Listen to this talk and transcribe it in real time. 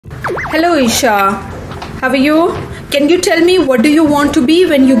Hello Isha, how are you? Can you tell me what do you want to be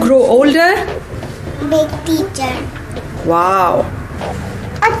when you grow older? Big teacher. Wow.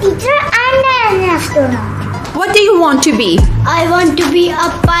 A teacher and an astronaut. What do you want to be? I want to be a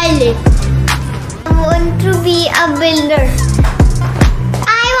pilot. I want to be a builder.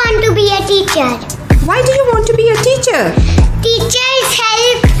 I want to be a teacher. Why do you want to be a teacher? Teachers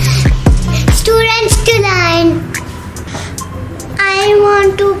help students to learn. I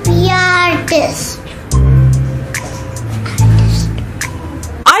want to be an artist.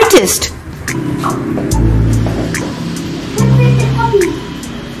 Artist?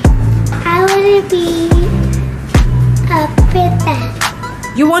 I want to be a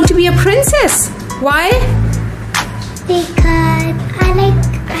princess. You want to be a princess? Why? Because I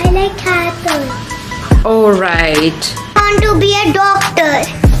like cartoons. Alright. I want to be a doctor.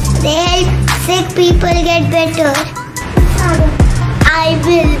 They help sick people get better. I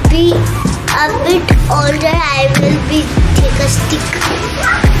will be a bit older. I will be take a stick.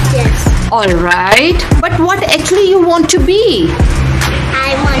 Yes. Alright. But what actually you want to be?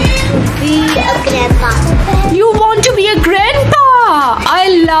 I want to be a grandpa. You want to be a grandpa?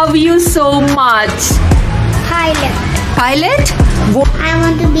 I love you so much. Pilot. Pilot? I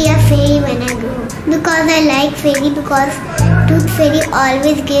want to be a fairy when I grow up. Because I like fairy, because Tooth Fairy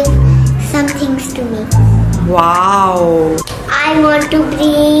always gives some things to me. Wow. I want to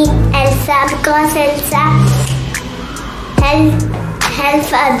be Elsa because Elsa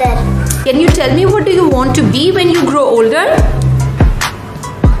helps others. Can you tell me what do you want to be when you grow older?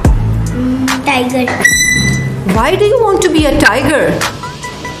 Tiger. Why do you want to be a tiger?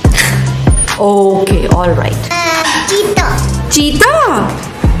 Okay, alright. Cheetah. Cheetah?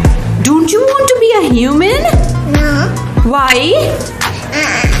 Don't you want to be a human? No. Why?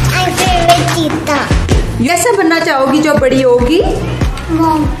 My favorite cheetah. कैसा बनना चाहोगी जब बड़ी होगी?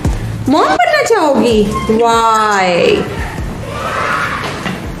 Mom. Mom बनना चाहोगी? Why?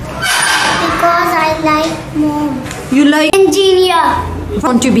 Because I like mom. You like Engineer.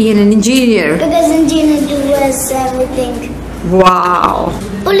 want to be an engineer? Because engineer does everything. Wow.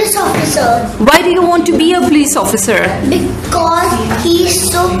 Police officer. Why do you want to be a police officer? Because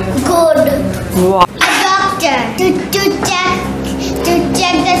he's so good. Wow. A doctor to check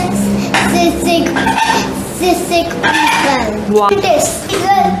the sick people. Wow. Cutest.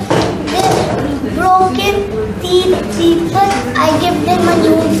 The broken teeth people, I give them a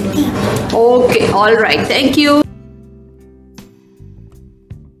new teeth. Okay, alright. Thank you.